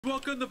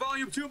Welcome to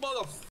Volume 2,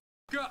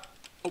 motherfucker!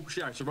 Oh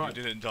shit, I survived.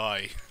 You didn't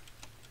die.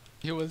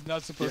 He was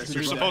not supposed to do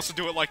You're that. supposed to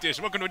do it like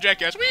this. Welcome to a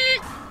Jackass. Whee!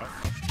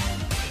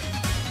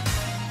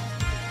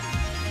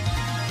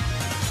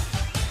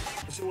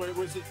 So what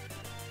was it?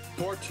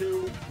 Part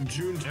 2,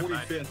 June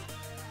 25th.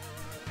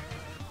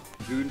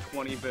 June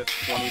 25th,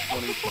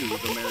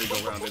 2022, the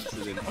merry-go-round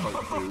incident,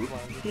 part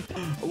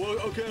 2. Well,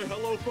 okay,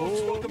 hello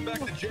folks, welcome back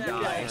to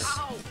Jackass.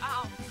 Ow,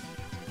 ow.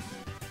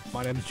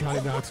 My name is Johnny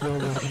Knoxville,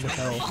 welcome to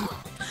hell.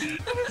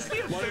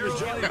 My name is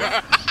Johnny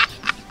Knoxville.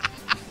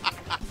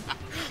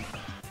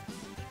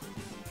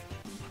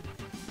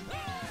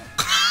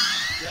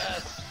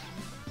 Yes.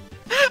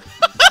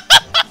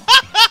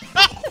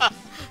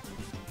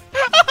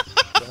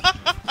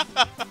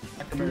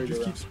 Dude,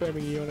 just keep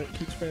spamming E on it,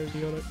 keep spamming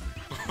E on it.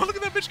 Look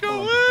at that bitch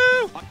go!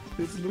 Woo!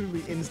 It's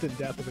literally instant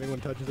death if anyone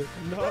touches it.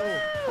 No!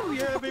 Oh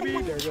yeah,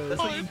 baby! There it goes.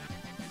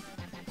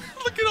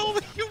 Look at all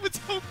the humans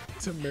over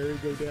It's a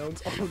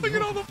merry-go-downs. Oh, Look no.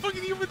 at all the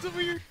fucking humans over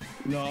here.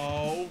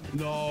 No, you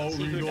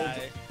don't.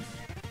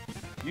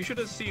 You should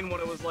have seen what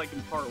it was like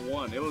in part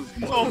 1. It was.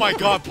 Oh my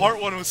god,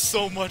 part 1 was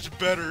so much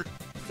better.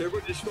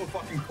 Everybody just go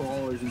fucking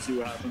crawlers and see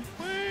what happens.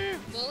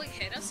 Will it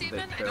hit us even?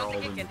 I They're don't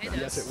think all it can hit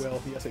Yes, us. it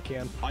will. Yes, it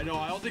can. I know,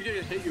 I don't think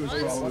it hit you as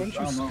What? well. Why don't you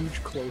I don't know.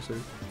 scooch closer?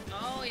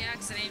 Oh yeah,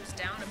 because it aims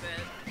down a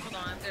bit. Hold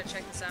on, I'm gonna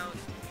check this out.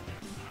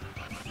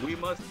 We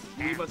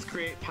must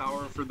create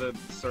power for the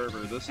server.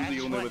 This is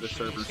the only way the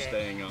server's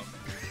staying up.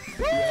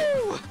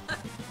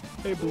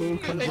 Hey, Blue,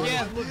 come on.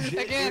 I'm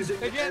legit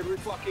using every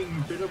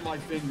fucking bit of my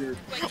finger.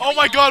 Wait, can Oh we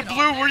my all god, get on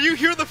Blue, there? were you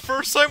here the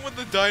first time when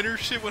the diner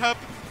shit would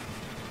happen?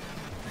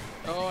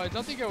 Oh, I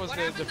don't think I was What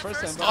there happened the the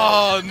first first time. time?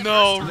 Oh The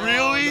no, first time.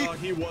 really? No,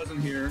 he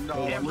wasn't here.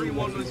 No,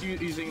 Everyone was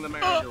using the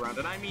merry-go-round,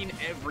 and I mean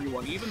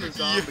everyone, even the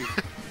zombies.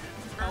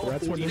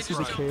 That's when this is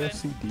a Deep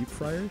KFC deep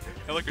fryer.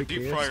 I like a The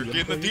deep KFC fryer. Get in the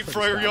employee deep tried to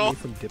fryer, stop y'all. me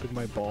from dipping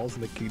my balls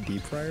in the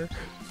deep fryer.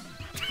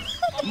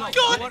 Oh my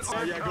god!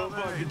 Oh yeah, go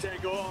fucking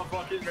take, go on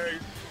fucking Mary.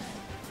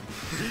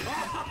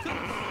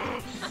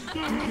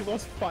 Dude, he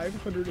lost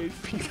 500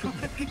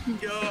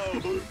 HP.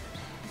 Go.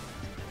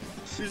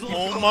 She's like,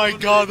 Oh my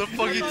god, the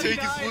fucking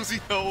tank is losing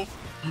health.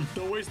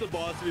 Don't waste the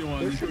boss if you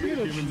want. There You should can be an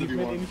get humans if you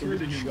achievement want. in Go here get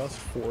the humans. just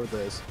for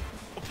this.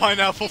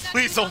 Pineapple, He's at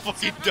please don't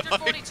fucking die.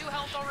 742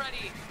 health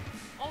already.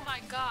 Oh my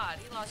god,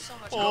 he lost so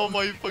much Oh health.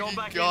 my Go fucking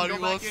back god, in,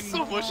 he go back lost in.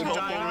 so much Die health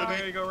on the already.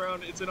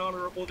 merry-go-round. It's an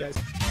honorable death.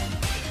 Guys,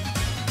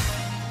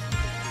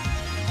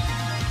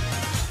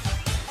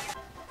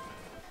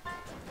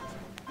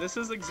 This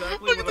is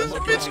exactly Look at what I this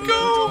was bitch talking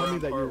go! about tell me in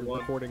that you're part 1.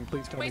 recording.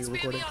 Please tell me Wait, you're spam me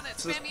recording. on it,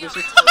 This is, spam me this on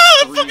is it. part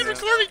 3 Fucking now.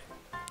 recording!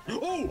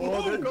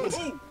 Oh, there it goes.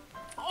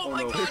 Oh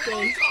my god, there it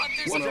goes.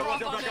 there's One a up.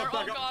 drop on there.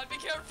 Oh god, be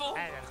careful.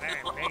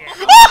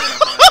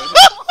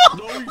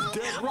 No, he's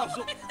dead,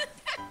 Russell.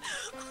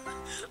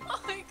 Oh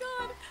my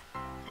god.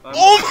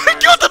 Oh my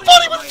god, the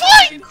body was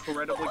flying!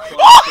 Incredibly close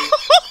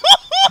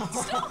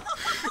to,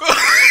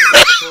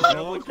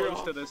 incredibly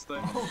close to this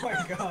thing.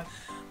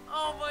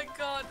 Oh my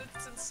god,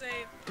 that's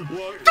insane.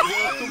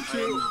 Welcome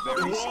to,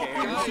 Very scary.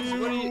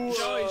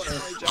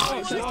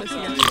 welcome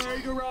to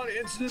merry-go-round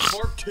incident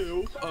part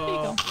 2.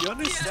 You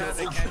understand?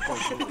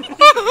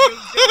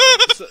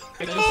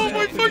 Oh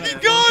my fucking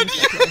god!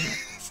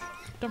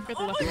 Don't forget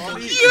the Oh left my one.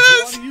 Ronnie,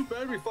 Yes! Ronnie, you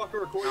better be fucking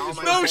recording this.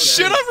 No right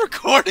shit, now. I'm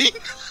recording!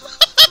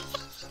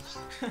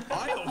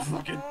 I don't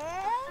fucking.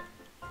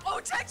 Oh,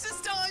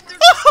 Texas died. There's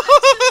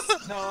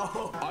Texas.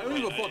 I don't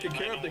even fucking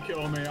care if they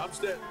kill me. I'm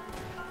still.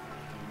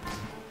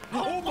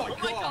 Oh my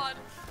god.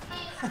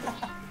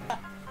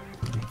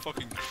 I'm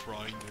fucking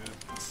crying, dude.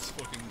 This is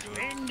fucking good.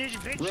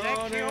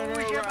 Running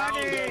around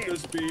at the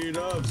speed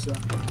of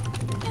sound.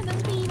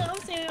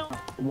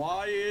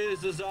 Why is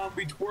the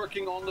zombie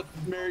twerking on the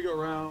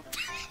merry-go-round?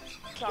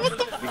 What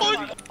the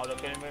fuck?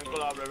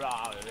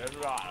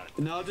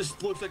 Now it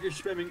just looks like you're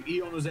spamming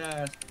E on his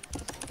ass.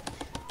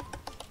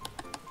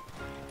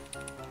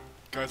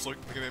 Guys, look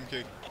at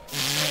MK.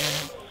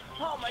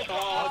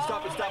 Oh,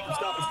 stop it.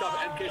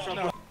 MK's trying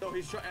to put, no,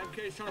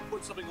 MK's trying to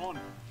put something on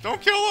it. Don't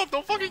kill him!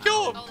 Don't fucking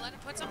kill him! Oh, let him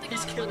put something on.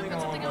 Let him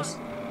put something on.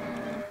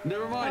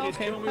 Never mind, he's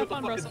Okay, killing me have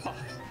with the fun, fucking Russell. pie.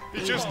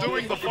 He's just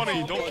doing the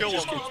funny. Don't kill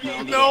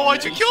him. No,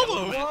 why'd you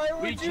kill him?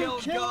 We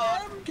killed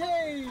God.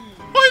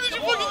 Why did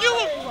you fucking kill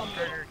him?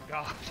 Murdered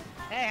God.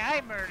 Hey,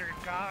 I murdered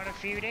God a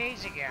few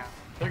days ago.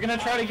 They're gonna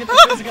try to get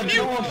the physical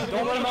kill him.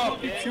 Don't let him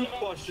out. Your cute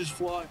bus just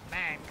fly.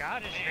 Man,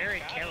 God is very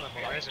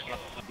killable, isn't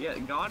he? Yeah,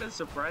 God is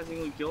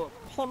surprisingly killable.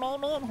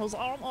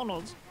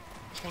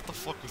 What the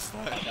fuck was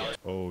that?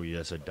 Oh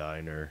yes, a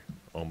diner.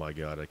 Oh my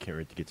god, I can't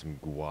wait to get some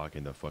guac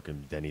in the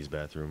fucking Denny's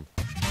bathroom.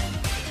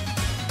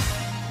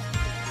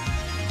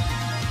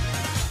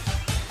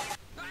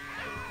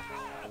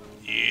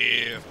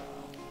 Yeah.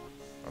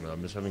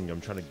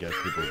 I'm trying to guess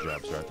people's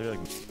jobs. Right? They're like,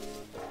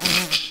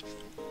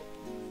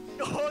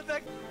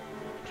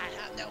 I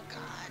have no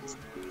gods.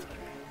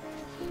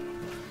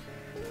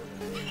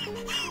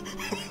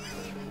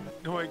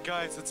 No, wait,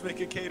 guys, let's make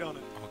a Kate on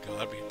it. Oh god,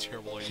 that'd be a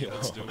terrible idea. Yo.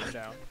 Let's do it.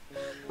 Down.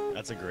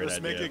 That's a great Let's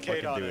idea. make a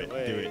cake Fucking on do it. it.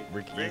 Wait. Do it.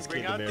 Ricky, Bring- let's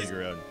bring get the out these-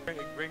 merry-go-round.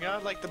 Bring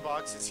out like the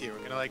boxes here.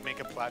 We're gonna like make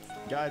a platform.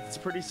 Guys, it's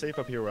pretty safe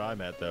up here where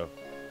I'm at, though.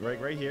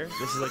 Right here.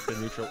 This is like the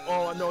neutral.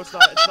 Oh no, it's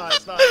not. It's not.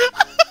 It's not.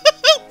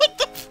 What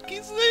the fuck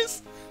is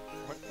this?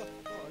 What the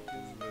fuck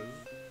is this?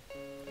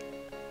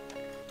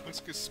 Looks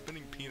like a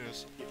spinning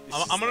penis.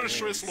 I'm gonna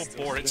destroy this little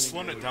board. It's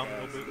slowing it down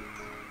a little bit.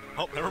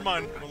 Oh, never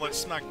mind. We'll let it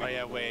smack Oh me.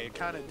 yeah, wait. It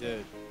kind of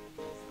did.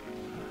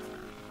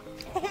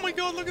 Oh my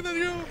god, look at that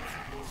view!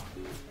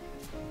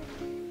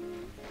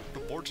 The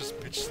board just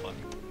bitch slapped.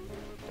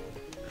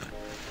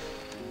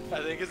 I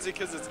think it's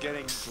because it's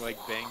getting like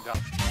banged up.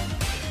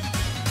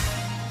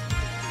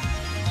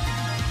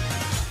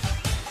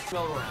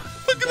 Look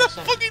at that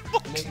fucking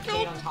box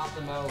go! on top of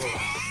the metal.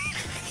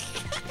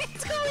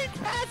 It's going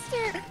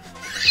faster!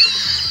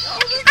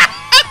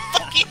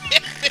 Fucking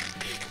hit it!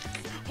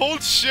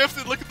 Hold shift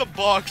and look at the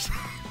box.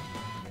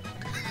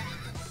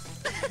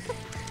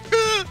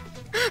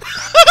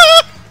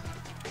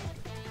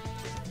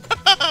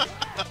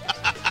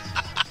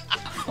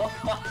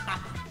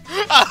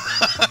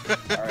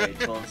 Alright,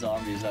 12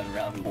 zombies on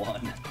round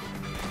 1.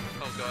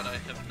 Oh god, I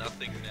have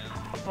nothing now.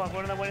 Fuck,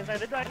 what did I went inside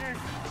the diner?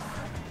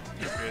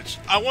 You bitch.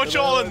 I want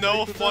y'all to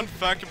know a fun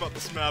fact about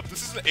this map.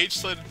 This is an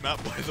H-sided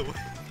map, by the way.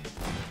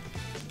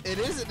 It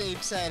is an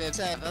H-sided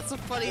map. That's the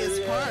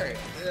funniest part.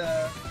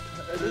 Yeah.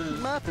 This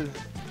map is.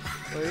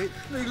 Wait.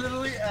 They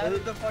literally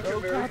added the fucking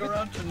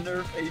merry-go-round to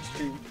nerf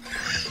H2.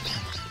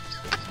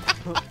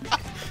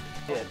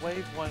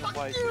 Wave 1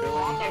 white.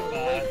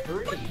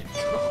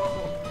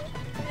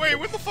 Wait,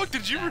 what the fuck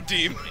did you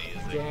redeem?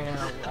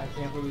 Damn, I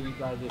can't believe you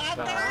guys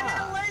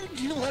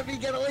just You let me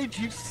get a late,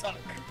 you suck.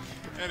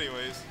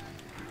 Anyways.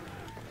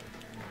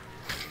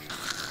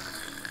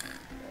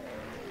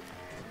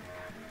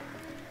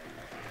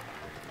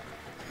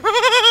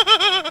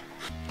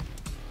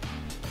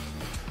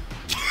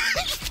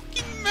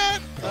 Fucking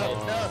mad.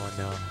 Oh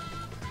no.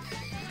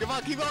 Come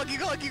on, keep going,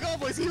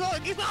 boys, keep on.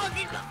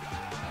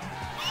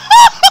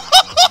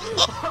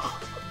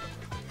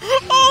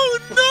 Oh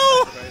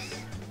no!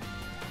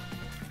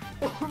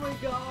 Oh my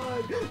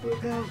god!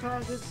 Look how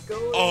fast it's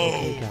going! Oh!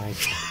 Hey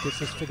guys,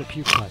 this is for the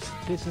puke pus.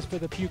 This is for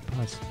the puke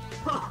pus.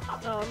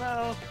 Oh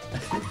no.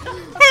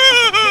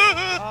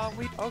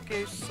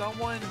 Okay,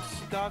 someone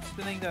stop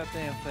spinning that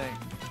damn thing.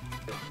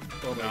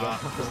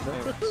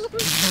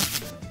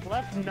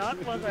 Left nut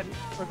was a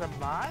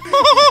mod?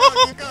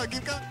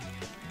 Keep going.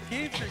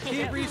 Keep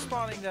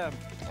respawning them.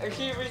 I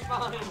keep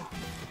respawning!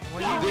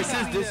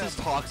 This is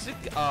toxic.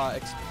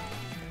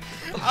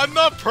 I'm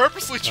not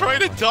purposely trying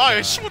to die, I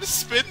just want to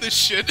spin this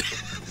shit.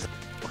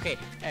 Okay,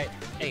 hey.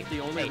 The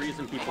only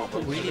reason people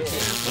We need to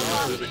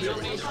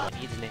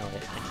nail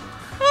it.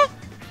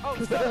 Oh, On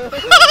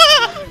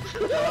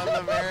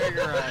the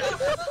merry-go-round.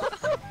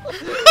 I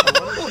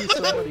want to see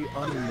somebody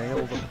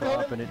unnail the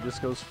prop and it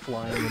just goes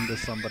flying into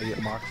somebody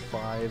at Mach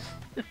 5.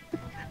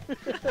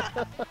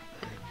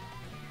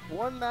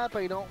 One map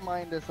I don't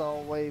mind is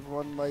all wave,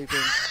 one waving.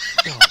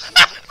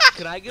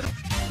 Could I get a...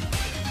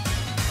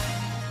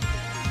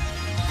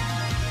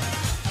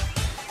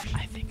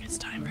 I think it's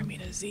time for me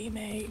to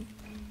Z-mate.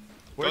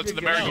 Go to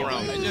the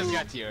merry-go-round. I just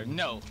got here.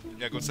 No.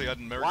 Yeah, go say that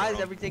in merry-go-round.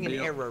 everything an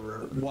error?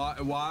 Why?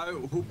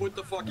 Who put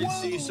the fucking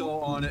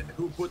CISO on it?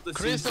 Who put the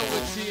Crystal CISO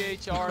with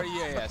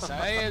CHREAS.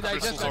 I just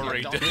Crystal's got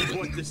already here. dead. Who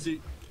put the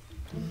C...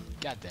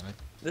 God damn it.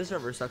 This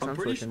server sucks, I'm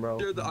pretty sure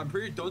I'm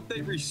pretty... Don't they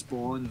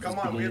respawn? Come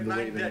on, we have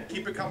 9 dead.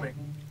 Keep it coming.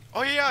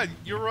 Oh yeah,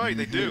 you're right,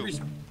 they do.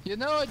 You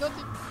know, I don't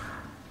think...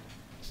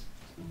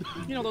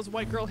 You know those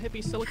white girl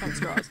hippie silicone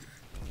straws.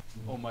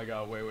 Oh my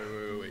god, wait.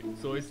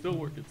 So I still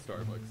work at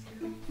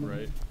Starbucks,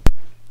 right?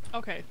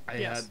 Okay, I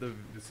had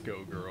this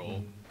go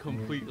girl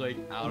complete like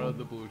out of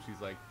the blue. She's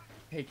like,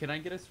 hey, can I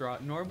get a straw?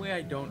 Normally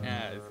I don't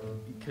ask,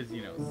 because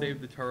you know, save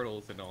the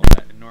turtles and all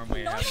that. And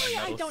normally I have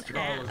my metal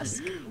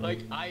straws. Like,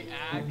 I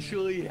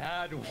actually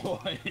had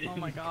one. Oh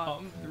my god.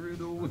 Come through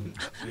the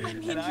window.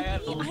 And I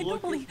had to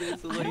look at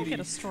this lady get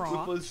a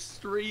straw. with a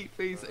straight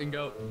face and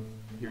go,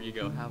 here you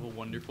go, have a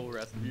wonderful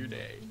rest of your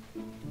day.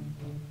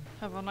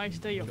 Have a nice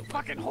day, you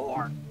fucking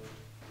whore.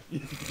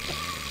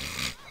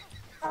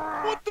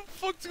 What the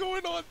fuck's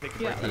going on?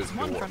 Yeah, there's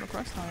one friend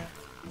request on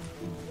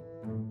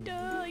it.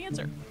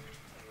 Answer.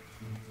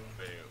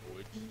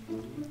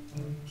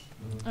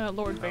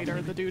 Lord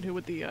Vader, the dude who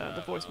with the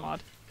voice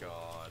mod.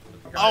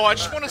 Oh, I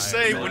just want to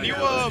say, when you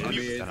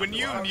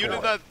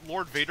muted that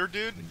Lord Vader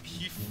dude,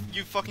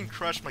 you fucking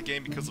crushed my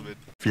game because of it.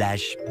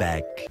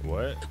 Flashback.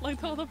 What?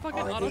 Like all the fucking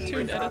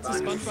auto-tuned edits of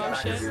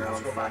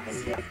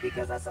SpongeBob shit.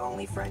 Because that's the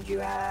only friend you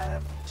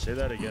have. Say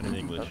that again in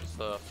English. That's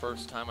the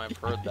first time I've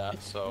heard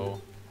that, so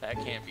that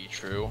can't be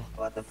true.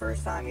 But the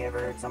first time you ever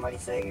heard somebody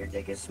say your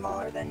dick is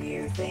smaller than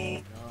you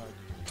think.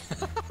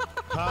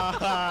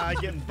 Haha,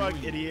 get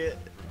fucked, idiot.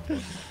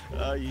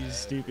 Oh, you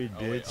stupid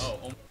bitch.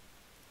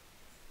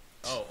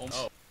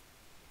 Oh.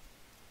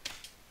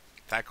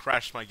 That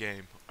crashed my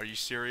game. Are you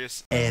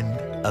serious? End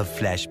of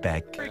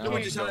flashback.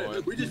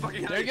 We just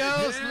fucking had There it.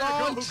 goes Yeah,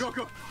 launch.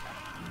 Go.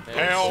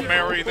 Hail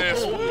Mary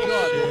this.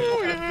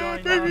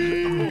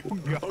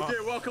 Okay,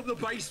 welcome to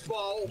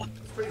baseball.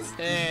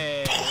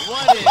 Hey,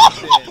 what is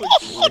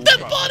this? What the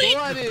buddy?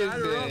 What is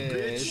Batter up,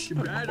 this?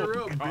 bitch. Batter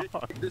up,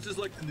 bitch. This is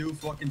like the new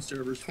fucking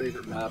server's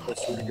favorite map. I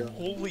swear to God.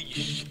 Holy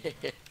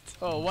shit.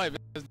 Oh, why?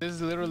 Because this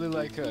is literally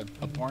like a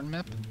porn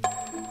map.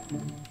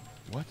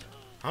 What?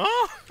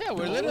 Huh? Yeah,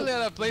 we're literally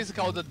at a place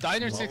called the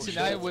Diner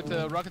 69 with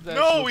a rocket.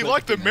 No, we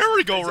like the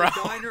merry-go-round.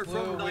 Diner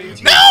from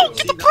No,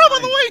 get the crumb out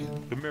of the way.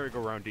 The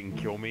merry-go-round didn't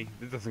kill me.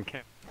 This doesn't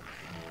count.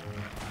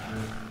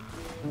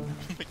 Oh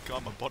my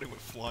god, my body went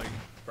flying.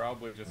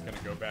 Probably just gonna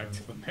go back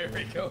to the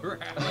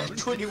merry-go-round.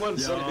 21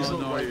 seconds on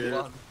the right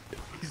one.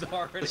 He's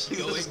already This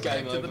going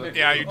guy back to the merry-go-round.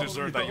 Yeah, you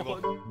deserve that, you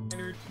little.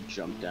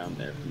 Jump down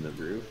there from the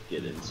roof,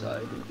 get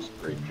inside, and just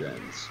break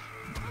gens.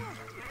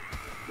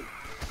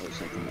 Or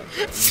something like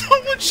that.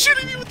 Someone's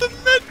shooting me with a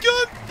med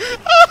gun!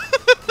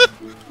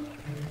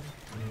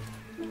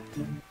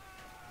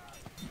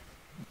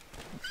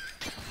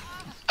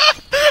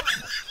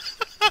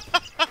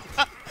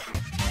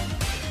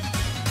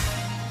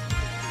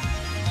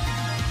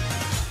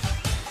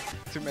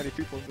 Too many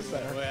people in the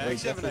center. Wait, I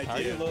actually have an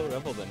idea. Lower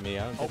level than me.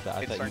 I don't get that.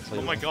 I thought you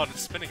played. Oh my god,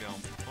 it's spinning now.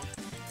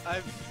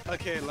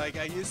 Okay, like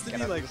I used to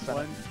be like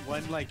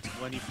one like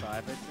 25,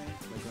 I think.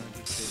 Like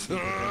 150.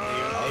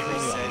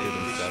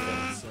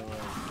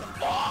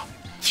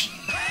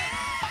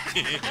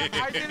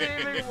 I didn't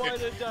even want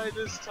to die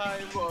this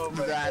time. Oh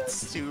my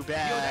That's too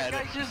bad. Yo, that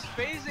guy's just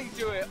phasing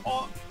to it.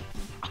 Oh.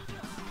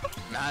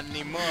 Not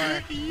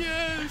anymore.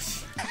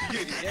 Yes!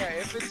 Yeah,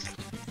 if it's...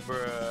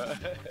 Bruh.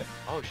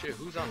 Oh shit,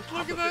 who's on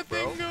top Look at of that it,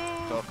 bro? thing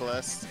go!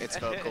 Vocalist. It's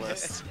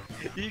vocalist.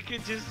 You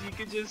could just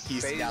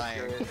He's phase dying.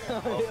 through it.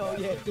 Oh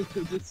yeah,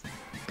 just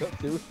go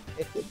through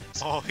it.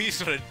 Oh,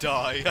 he's gonna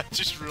die. I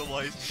just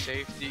realized.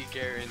 Safety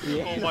guarantee.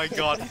 Yeah. Oh my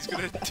god, he's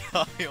gonna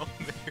die on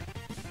there.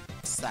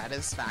 I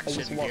Satisfaction.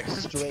 just walk gear.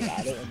 straight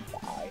at it and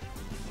die.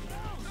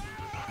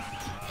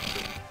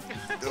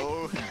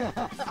 Oh.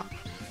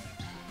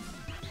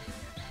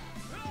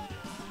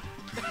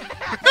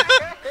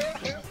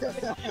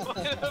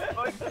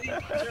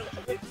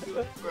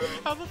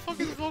 How the fuck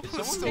is Vocalist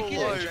Someone still make it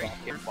a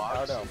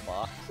alive? giant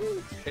box.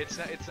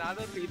 It's not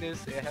a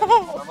penis. It has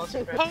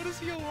How is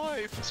he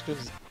alive?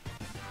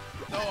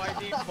 No, I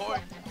need more.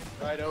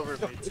 Right over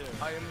me too.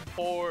 I am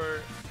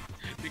poor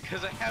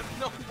because I have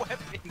no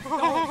weapon.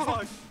 Oh,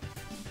 fuck.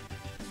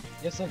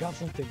 Yes, I got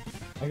something.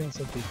 I got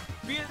something.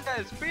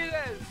 Piedras!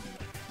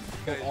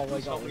 Guys, Oh my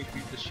please help God. me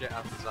beat the shit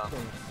out of the zombie.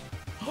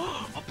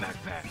 A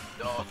backpack!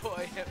 No,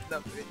 I have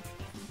nothing.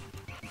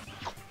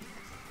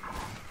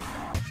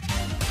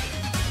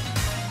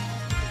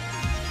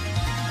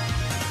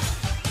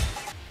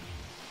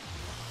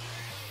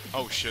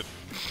 Oh shit.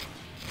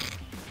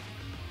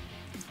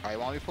 Alright,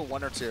 want me to put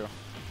one or two?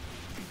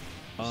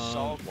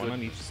 One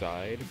on each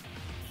side.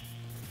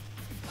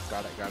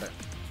 Got it, got it.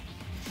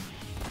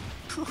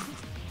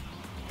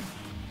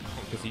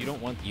 Because you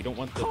don't want the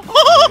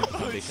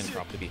foundation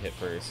prop to be hit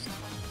first.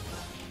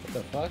 What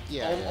the fuck?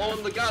 Yeah. I'm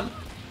on the gun.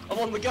 I'm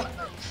on the gun.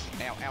 Ow,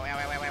 ow, ow,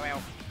 ow, ow, ow,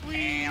 ow.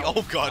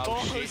 Oh god.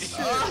 Oh,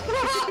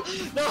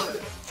 shit. No.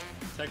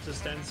 Texas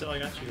standstill, I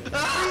got you.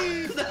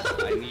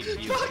 I need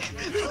you.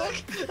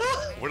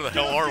 Where the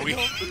hell are we?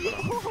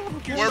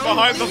 We're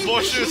behind the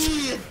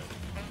bushes!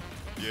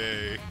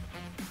 Yay.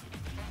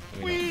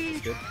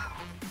 Whee!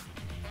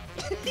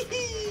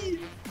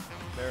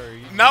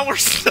 Now we're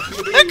stuck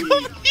back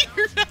over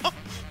here now!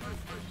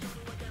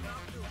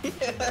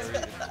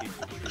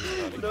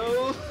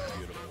 No.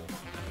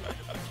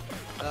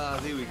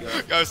 Here we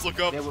go. Guys, look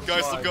up! Yeah, we're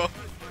Guys, flying. look up!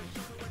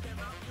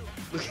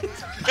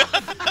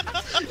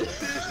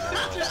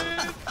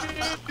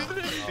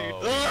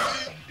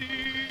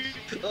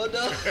 Oh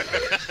no.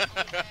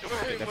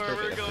 Where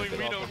we're going, we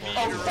don't need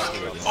Oh, to fuck.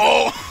 run.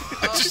 Oh!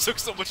 I just took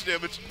so much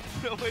damage.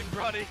 No way,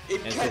 Brody.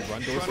 And so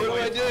run doors What do along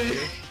I the top do?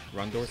 here.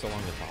 Run doors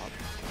along the top.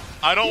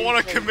 I don't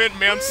want to commit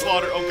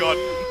manslaughter. Oh god.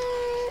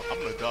 I'm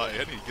gonna die. I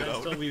need to get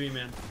out. Don't leave me,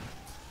 man.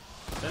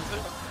 That's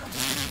it.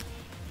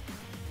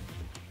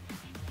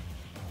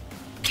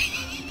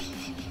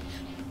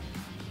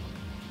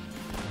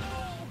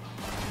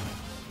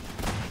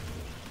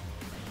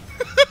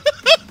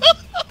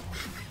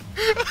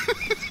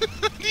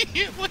 He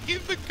hit like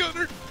in the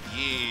gutter.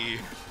 Yeah.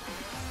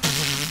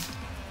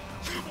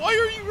 Why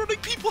are you running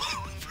people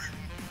over?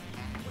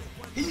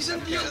 He's in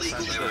the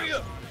illegal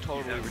area.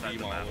 Totally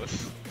redeem all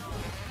this.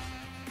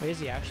 Wait, is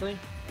he actually?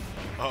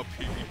 Oh,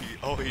 PvP.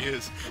 Oh, he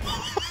is.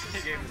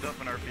 He gave us up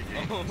an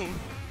RPG.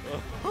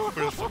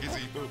 Where the fuck is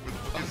he? Where the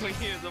fuck is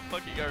he? He is a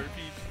fucking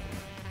RPG.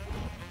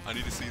 I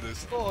need to see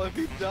this. Oh, if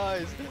he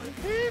dies.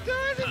 He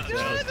dies!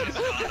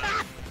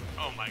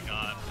 Oh my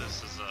god,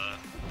 this is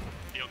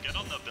Yo, get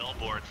on the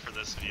billboard for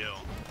this view.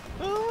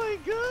 Oh my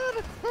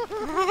god!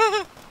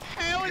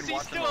 How is he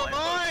still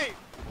alive?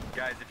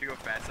 Guys, if you go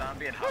fat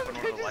zombie and hop on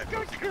one of the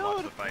lifeboats, you can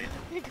watch the fight.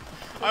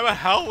 I'm a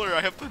howler.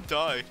 I have to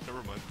die.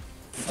 Never mind.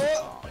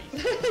 Oh,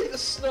 the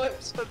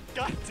snipes.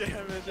 God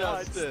damn it,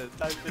 Justice.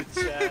 Type in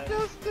chat.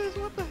 Justice,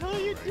 what the hell are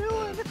you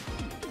doing?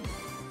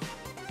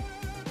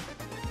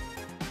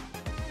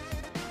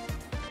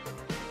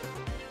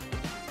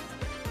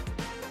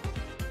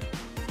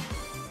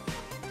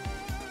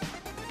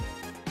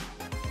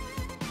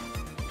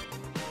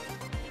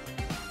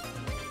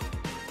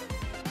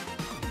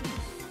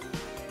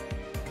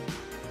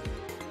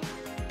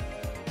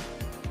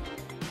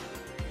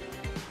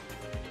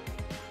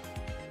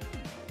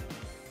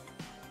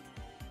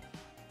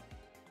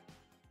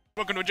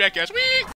 Welcome to a Jackass. Whee!